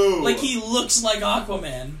 true. Like, he looks like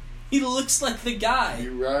Aquaman. He looks like the guy.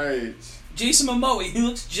 You're right. Jason Momoa. He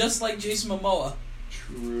looks just like Jason Momoa.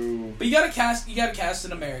 True. But you gotta cast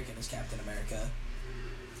an American as Captain America.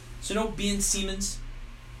 So no Ben Simmons.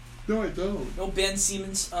 No, I don't. No Ben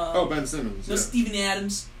Simmons. Ben Simmons. No Yeah. Steven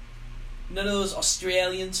Adams. None of those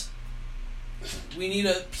Australians. We need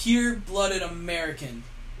a pure-blooded American.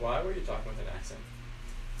 Why were you talking with an accent?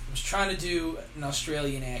 I was trying to do an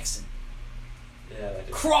Australian accent. Yeah, that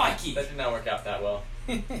did. Crikey! That did not work out that well.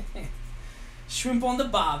 Shrimp on the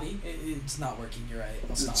bobby. It's not working, you're right.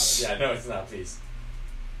 I'll stop it. Yeah, no, it's not. Please.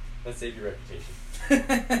 Let's save your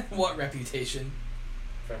reputation. What reputation?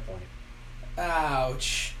 Fair point.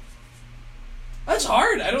 Ouch. That's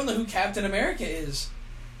hard. I don't know who Captain America is.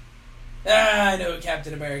 I know who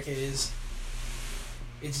Captain America is.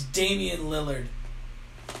 It's Damian Lillard.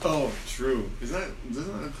 Oh, true. Isn't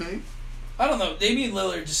that a thing? I don't know. Damian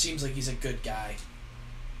Lillard just seems like he's a good guy.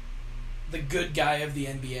 The good guy of the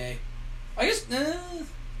NBA. I guess,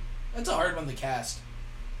 that's a hard one to cast.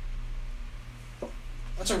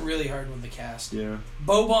 That's a really hard one to cast. Yeah.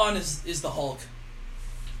 Boban is the Hulk.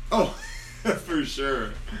 Oh, for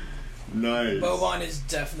sure. Nice. Boban is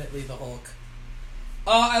definitely the Hulk.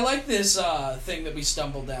 I like this thing that we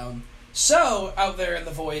stumbled down. So, out there in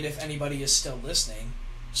the void, if anybody is still listening,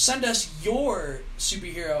 send us your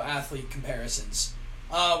superhero athlete comparisons.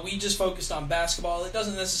 We just focused on basketball. It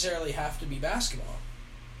doesn't necessarily have to be basketball.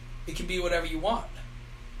 It can be whatever you want.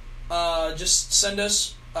 Just send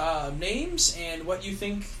us names and what you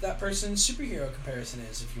think that person's superhero comparison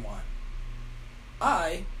is, if you want.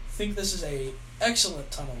 I think this is a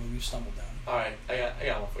excellent tunnel that we've stumbled down. All right, I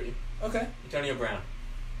got one for you. Okay. Antonio Brown.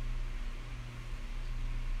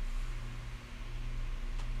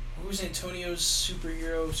 Who's Antonio's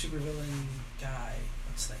superhero, supervillain guy?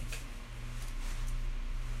 Let's think.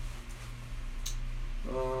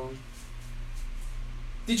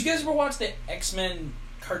 Did you guys ever watch the X-Men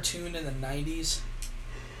cartoon in the 90s?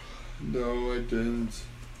 No, I didn't.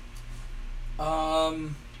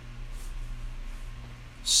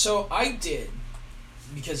 So I did,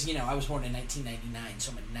 because, I was born in 1999,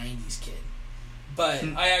 so I'm a 90s kid. But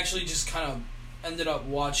I actually just kind of ended up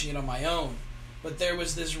watching it on my own. But there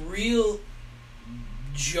was this real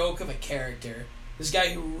joke of a character. This guy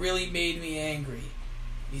who really made me angry.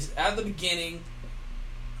 He's at the beginning.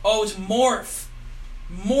 Oh, it's Morph.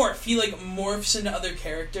 Morph. He, morphs into other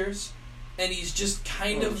characters. And he's just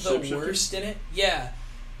kind of the worst in it. Yeah.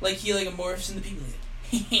 He, morphs into people.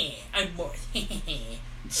 He's like, I'm Morph.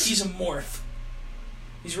 He's a Morph.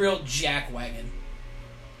 He's real jackwagon.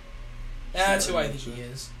 That's who I think he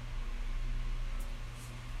is.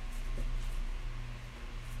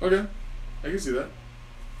 Okay. I can see that.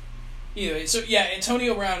 Either way, so yeah,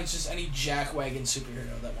 Antonio Brown is just any jackwagon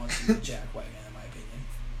superhero that wants to be a jackwagon, in my opinion.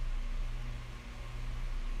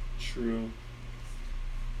 True.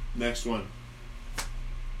 Next one.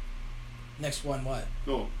 Next one, what?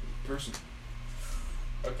 No, person.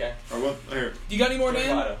 Okay. Or what? Here. You got any more, Joey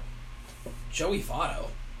Dan? Votto. Joey Votto.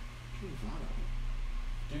 Do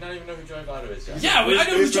you not even know who Joey Votto is, Josh? Yeah, I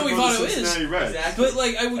know who Joey Votto is. Exactly. But,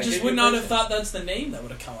 I would not have thought that's the name that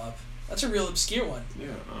would have come up. That's a real obscure one.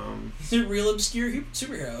 Yeah, He's a real obscure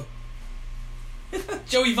superhero.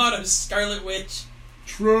 Joey Votto's Scarlet Witch.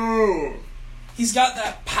 True. He's got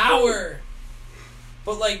that power.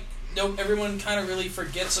 But, no, everyone kind of really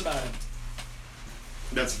forgets about him.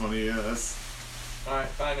 That's funny, yeah, that's... Alright,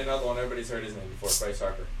 find another one. Everybody's heard his name before. Bryce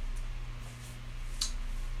Harper.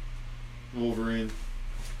 Wolverine.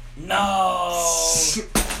 No!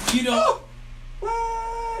 You don't...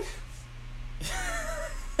 What?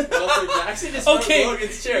 Well, so Jackson just Okay, broke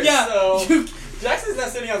Logan's chair, yeah, so... Jackson's not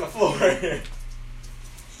sitting on the floor.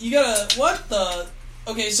 You gotta... What the...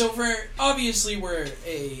 Okay, so obviously we're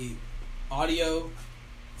a audio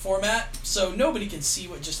format, so nobody can see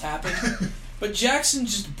what just happened. But Jackson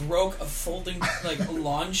just broke a folding,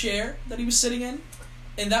 lawn chair that he was sitting in.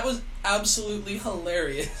 And that was absolutely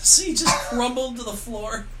hilarious. He just crumbled to the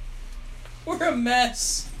floor. We're a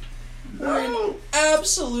mess. We're an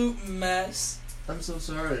absolute mess. I'm so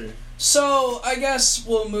sorry. So, I guess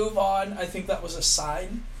we'll move on. I think that was a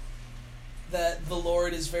sign that the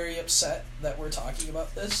Lord is very upset that we're talking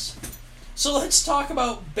about this. So let's talk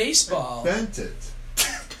about baseball. I bent it.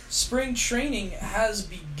 Spring training has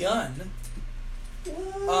begun.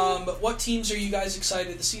 What teams are you guys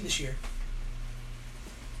excited to see this year?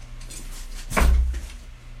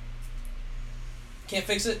 Can't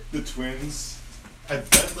fix it? The Twins. I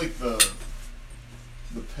bent the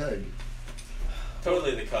peg.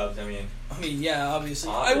 Totally the Cubs, I mean, yeah,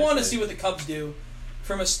 obviously. I want to see what the Cubs do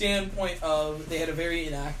from a standpoint of they had a very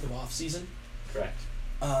inactive offseason. correct.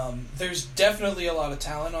 There's definitely a lot of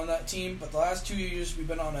talent on that team, but the last 2 years we've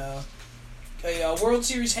been on a World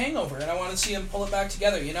Series hangover, and I want to see them pull it back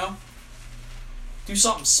together, Do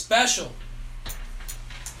something special.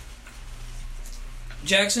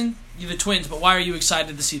 Jackson, you're the Twins, but why are you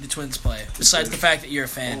excited to see the Twins play, besides the fact that you're a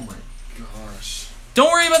fan? Oh my gosh.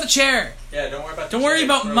 Don't worry about the chair. Yeah, don't worry about the Don't worry chair.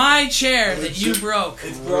 about It's broken. my chair that you broke.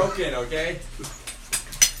 It's broken, okay?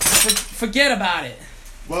 Forget about it.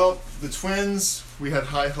 Well, the Twins, we had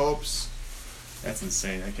high hopes. That's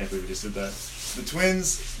insane. I can't believe we just did that. The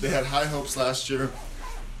Twins, they had high hopes last year,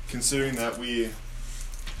 considering that we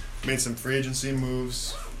made some free agency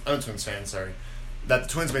moves. I'm a Twins fan, sorry. That the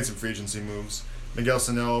Twins made some free agency moves. Miguel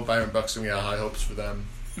Sano, Byron Buxton, we had high hopes for them.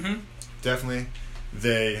 Mm-hmm. Definitely.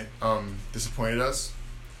 They disappointed us.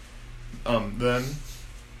 Then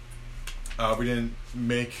we didn't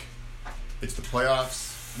make it to the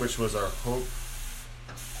playoffs, which was our hope.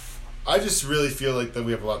 I just really feel like that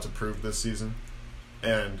we have a lot to prove this season,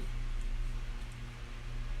 and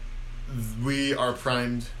we are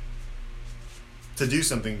primed to do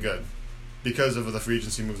something good because of the free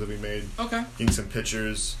agency moves that we made. Okay. Getting some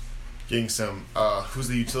pitchers, getting some who's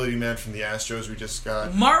the utility man from the Astros we just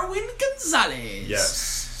got? Marwin Gonzalez. Yes.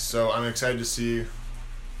 So I'm excited to see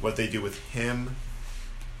what they do with him.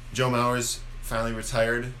 Joe Mauer's finally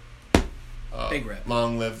retired. Big rip.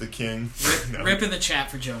 Long live the king. No. Rip in the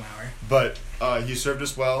chat for Joe Mauer. But he served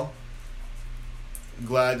us well.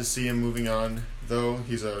 Glad to see him moving on, though.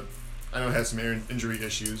 I know he has some injury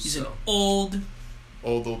issues. He's an old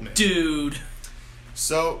man. dude.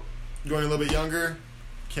 So, going a little bit younger,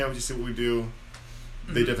 can't wait to see what we do.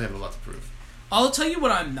 They definitely have a lot to prove. I'll tell you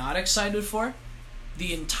what I'm not excited for.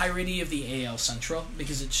 The entirety of the AL Central,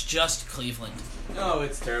 because it's just Cleveland. Oh,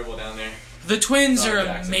 it's terrible down there. The Twins are a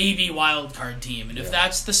Jackson. maybe wild card team, and if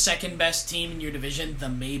that's the second best team in your division, the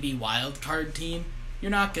maybe wild card team, you're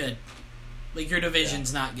not good. Your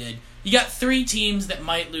division's not good. You got 3 teams that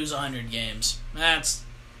might lose 100 games.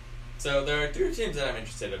 So there are 2 teams that I'm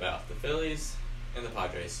interested about: the Phillies and the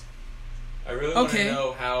Padres. I really want Okay. to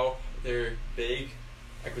know how their big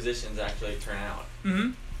acquisitions actually turn out.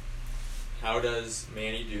 Mm-hmm. How does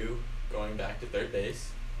Manny do going back to third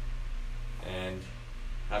base and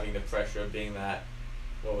having the pressure of being that,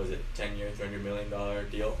 what was it, 10-year, $300 million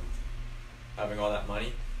deal? Having all that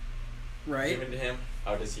money Right. given to him,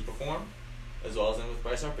 how does he perform? As well as in with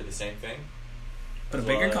Bryce Harper, the same thing. But a As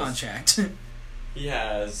bigger well as contract. He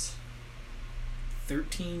has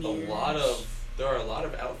 13 a years. there are a lot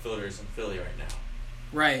of outfielders in Philly right now.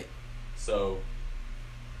 Right. So,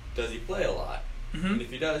 does he play a lot? Mm-hmm. And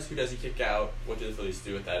if he does, who does he kick out? What do the Phillies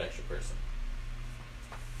do with that extra person?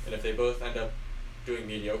 And if they both end up doing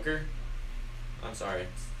mediocre, I'm sorry,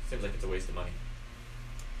 seems like it's a waste of money.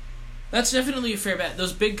 That's definitely a fair bet.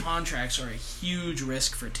 Those big contracts are a huge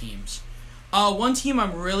risk for teams. One team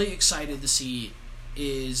I'm really excited to see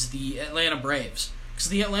is the Atlanta Braves. Because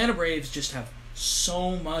the Atlanta Braves just have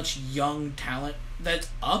so much young talent that's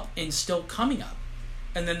up and still coming up.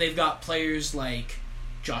 And then they've got players like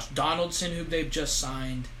Josh Donaldson, who they've just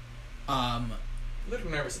signed. A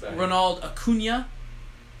little nervous about him. Ronald Acuna,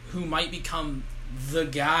 who might become the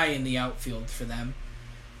guy in the outfield for them.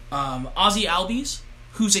 Ozzy Albies,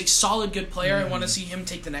 who's a solid good player. I want to see him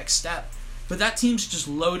take the next step. But that team's just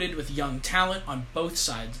loaded with young talent on both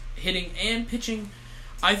sides, hitting and pitching.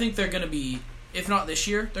 I think they're going to be, if not this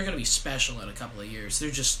year, they're going to be special in a couple of years.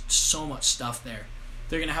 There's just so much stuff there.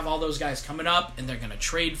 They're going to have all those guys coming up, and they're going to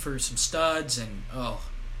trade for some studs, and,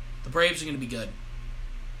 the Braves are going to be good.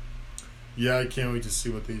 Yeah, I can't wait to see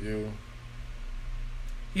what they do.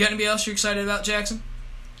 You got anybody else you're excited about, Jackson?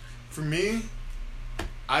 For me,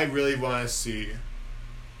 I really want to see.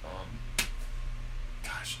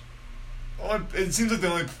 It seems like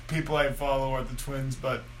the only people I follow are the Twins,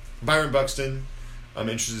 but Byron Buxton. I'm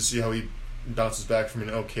interested to see how he bounces back from an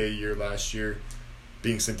okay year last year,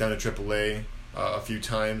 being sent down to AAA a few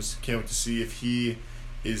times. Can't wait to see if he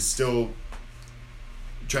is still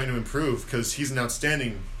trying to improve, because he's an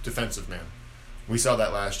outstanding defensive man. We saw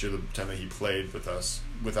that last year, the time that he played with us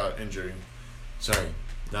without injury. Sorry,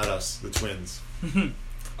 not us, the Twins. Playing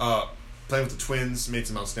with the Twins, made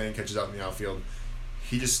some outstanding catches out in the outfield.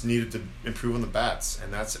 He just needed to improve on the bats,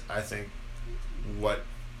 and that's, I think, what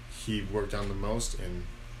he worked on the most in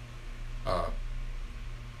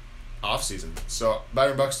off-season. So,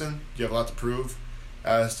 Byron Buxton, you have a lot to prove,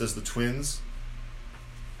 as does the Twins,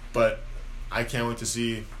 but I can't wait to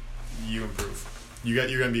see you improve. You're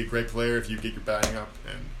going to be a great player if you get your batting up,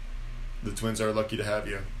 and the Twins are lucky to have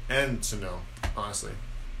you, and Sano, honestly.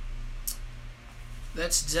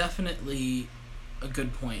 That's definitely a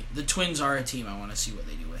good point. The Twins are a team. I want to see what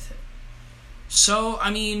they do with it. So,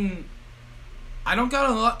 I mean, I don't got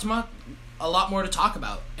a lot more to talk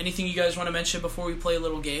about. Anything you guys want to mention before we play a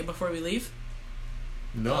little game before we leave?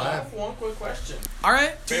 No, I have one quick question. All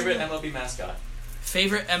right. Favorite MLB mascot?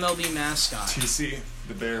 Favorite MLB mascot? TC,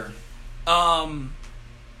 the Bear.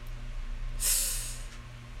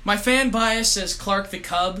 My fan bias says Clark the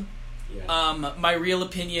Cub. Yeah. My real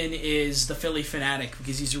opinion is the Philly Fanatic,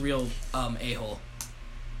 because he's a real a-hole.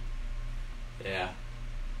 Yeah.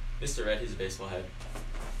 Mr. Red, he's a baseball head.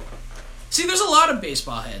 See, there's a lot of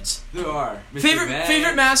baseball heads. There are. Mr.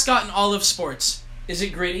 Favorite mascot in all of sports. Is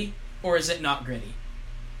it Gritty or is it not Gritty?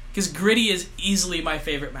 Because Gritty is easily my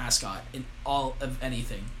favorite mascot in all of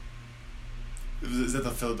anything. Is that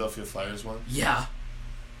the Philadelphia Flyers one? Yeah.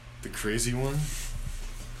 The crazy one?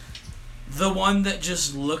 The one that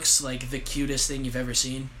just looks like the cutest thing you've ever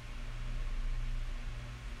seen.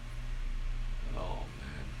 Oh,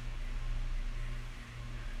 man.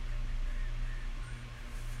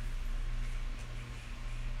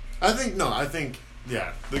 I think,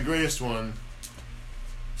 yeah, the greatest one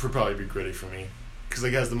would probably be Gritty for me, because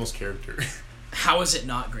he has the most character. How is it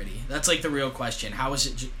not Gritty? That's like the real question. How is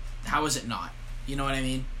it not? You know what I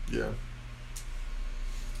mean? Yeah.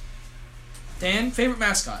 Dan, favorite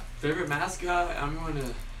mascot? Favorite mascot? I'm going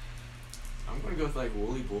to go with like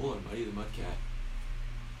Woolly Bull or Muddy the Mudcat.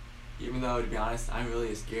 Even though, to be honest, I'm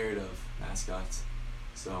really scared of mascots.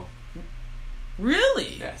 So,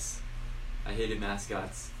 Really? yes. I hated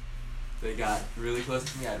mascots. They got really close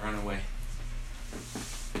to me, I'd run away.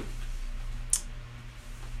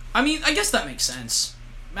 I mean, I guess that makes sense.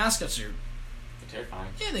 Mascots are, They're terrifying.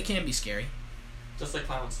 yeah, they can be scary. Just like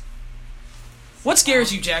clowns. What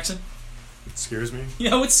scares you, Jackson? It scares me.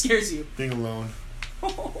 Yeah, what scares you? Being alone.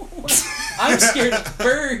 I'm scared of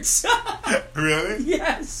birds. Really?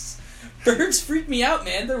 Yes. Birds freak me out,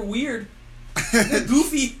 man. They're weird. They're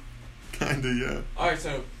goofy. Kinda, yeah. Alright,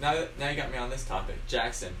 so now you got me on this topic.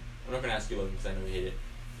 Jackson, I'm not going to ask you, Logan, because I know you hate it.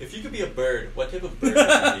 If you could be a bird, what type of bird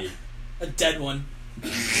would you be? A dead one.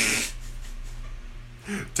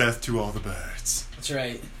 Death to all the birds. That's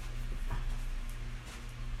right.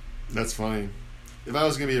 That's funny. If I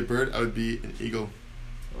was gonna be a bird, I would be an eagle.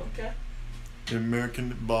 Okay. An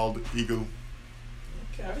American bald eagle.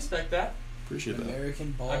 Okay, I respect that. Appreciate that.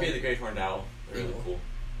 American bald. I'd be the great horned owl. They're really Eagle. cool.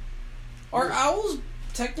 Are owls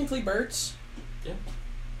technically birds? Yeah.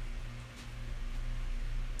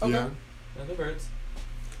 Okay. Yeah. Yeah, they're birds.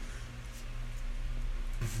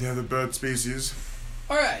 Yeah, the bird species.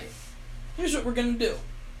 Alright. Here's what we're gonna do.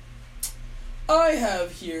 I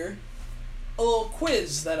have here a little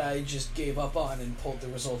quiz that I just gave up on and pulled the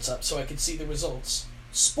results up so I could see the results.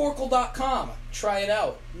 Sporkle.com. Try it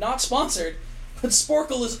out. Not sponsored, but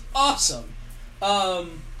Sporkle is awesome.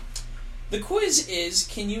 The quiz is,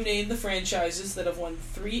 can you name the franchises that have won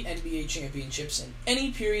 3 NBA championships in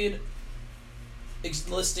any period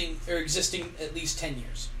existing at least 10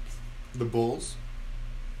 years? The Bulls.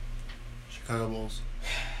 Chicago Bulls.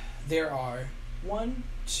 There are 1,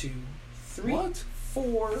 2, 3, What?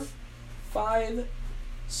 4, 5,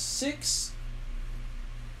 6.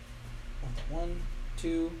 1,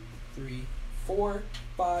 2, 3, 4,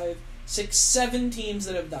 5, 6, 7 teams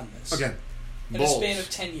that have done this. Okay. In Bulls. a span of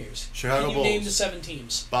 10 years. Chicago Can you Bulls. name the 7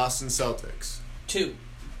 teams? Boston Celtics. 2.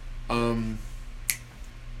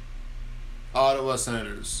 Ottawa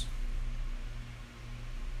Senators.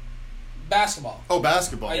 Basketball. Oh,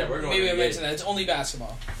 basketball. Yeah, we're going Maybe I NBA. mentioned that. It's only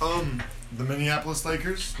basketball. The Minneapolis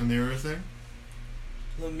Lakers when they were a thing.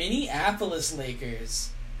 The Minneapolis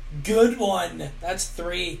Lakers. Good one. That's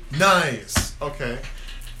 3. Nice. Okay.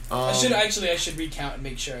 I should recount and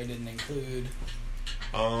make sure I didn't include.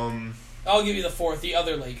 I'll give you the 4th, the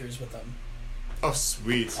other Lakers with them. Oh,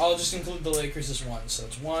 sweet. I'll just include the Lakers as 1. So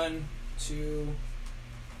it's 1, 2,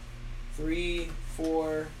 3,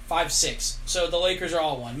 4, 5, 6. So the Lakers are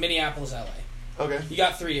all 1. Minneapolis, LA. Okay. You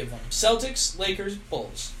got 3 of them. Celtics, Lakers,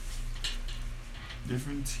 Bulls.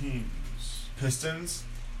 Different teams. Pistons.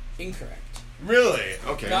 Incorrect. Really?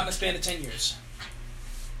 Okay. Not in a span of 10 years.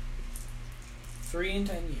 3 in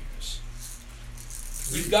 10 years.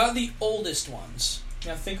 You've got the oldest ones.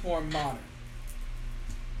 Now think more modern.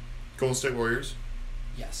 Golden State Warriors.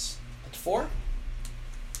 Yes. That's 4.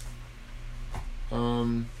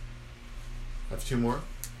 I have 2 more.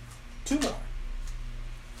 2 more.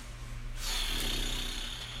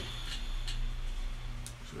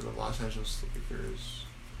 So the Los Angeles Lakers.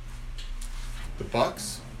 The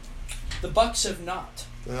Bucks. The Bucks have not.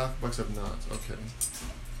 The Bucks have not. Okay.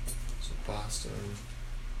 So Boston.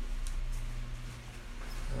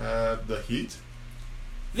 The Heat.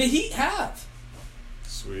 The Heat have.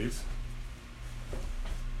 Sweet.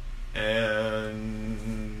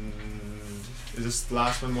 And is this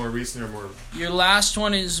last one more recent or more Your last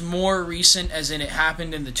one is more recent, as in it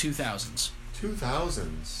happened in the 2000s.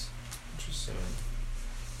 2000s? Interesting.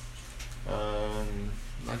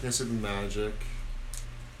 Not gonna say the Magic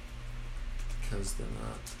because they're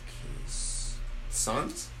not the case.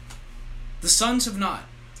 Suns? The Suns have not.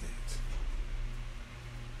 Dang it.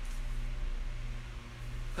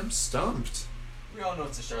 I'm stumped. We all know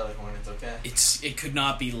it's the Charlotte Hornets, okay? It could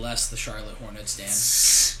not be less the Charlotte Hornets, Dan.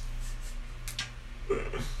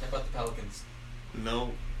 How about the Pelicans?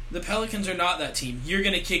 No. The Pelicans are not that team. You're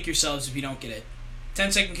gonna kick yourselves if you don't get it.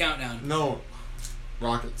 10-second countdown. No.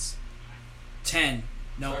 Rockets. 10.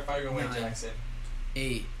 No. Sorry if I go Wayne 9, Jackson.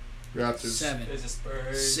 8, Raptors. 7, There's a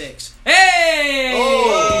Spurs. 6. Hey!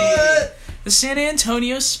 Oh! The San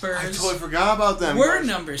Antonio Spurs. I totally forgot about them. We're Gosh,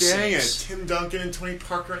 number dang 6. it. Tim Duncan and Tony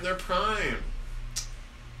Parker in their prime.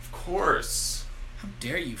 Of course. How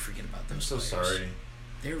dare you forget about those I'm so players. sorry.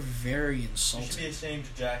 They're very You should insulting. be ashamed,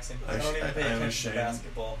 Jackson. I I don't sh- even pay I am attention ashamed. to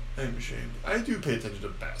basketball. I'm ashamed. I do pay attention to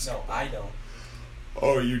basketball. No, I don't.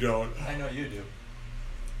 Oh, you don't? I know you do.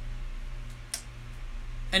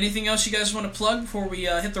 Anything else you guys want to plug before we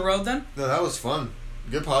hit the road then? No, that was fun.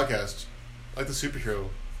 Good podcast. Like the superhero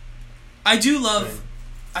I do love... thing.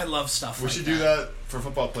 I love stuff We like should do that for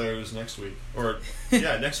football players next week. Or,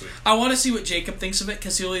 yeah, next week. I want to see what Jacob thinks of it,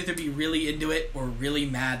 because he'll either be really into it or really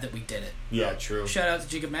mad that we did it. Yeah, true. Shout out to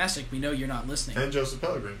Jacob Masick. We know you're not listening. And Joseph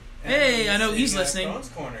Pellegrin. Hey, I know he's Listening listening. at Crohn's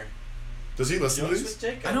Corner. Does he listen to Jokes these? with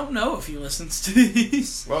Jacob. I don't know if he listens to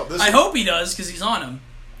these. Well, this I hope he does, because he's on them.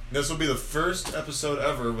 this will be the first episode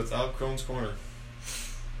ever without Crohn's Corner.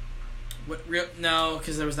 No,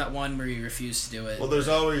 because there was that one where he refused to do it. Well, there's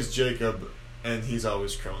always Jacob, and he's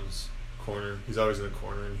always Crohn's Corner. He's always in a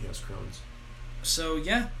corner, and he has Crohn's. So,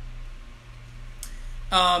 yeah.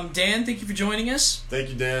 Dan, thank you for joining us. Thank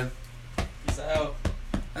you, Dan. Peace out.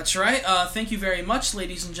 That's right. Thank you very much,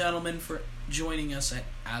 ladies and gentlemen, for joining us at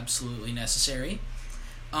Absolutely Necessary.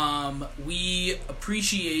 We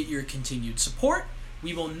appreciate your continued support.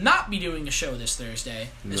 We will not be doing a show this Thursday,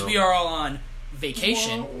 as No. we are all on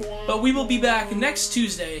vacation. But we will be back next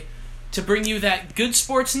Tuesday to bring you that good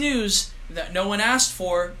sports news that no one asked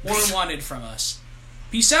for or wanted from us.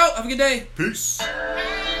 Peace out. Have a good day. Peace.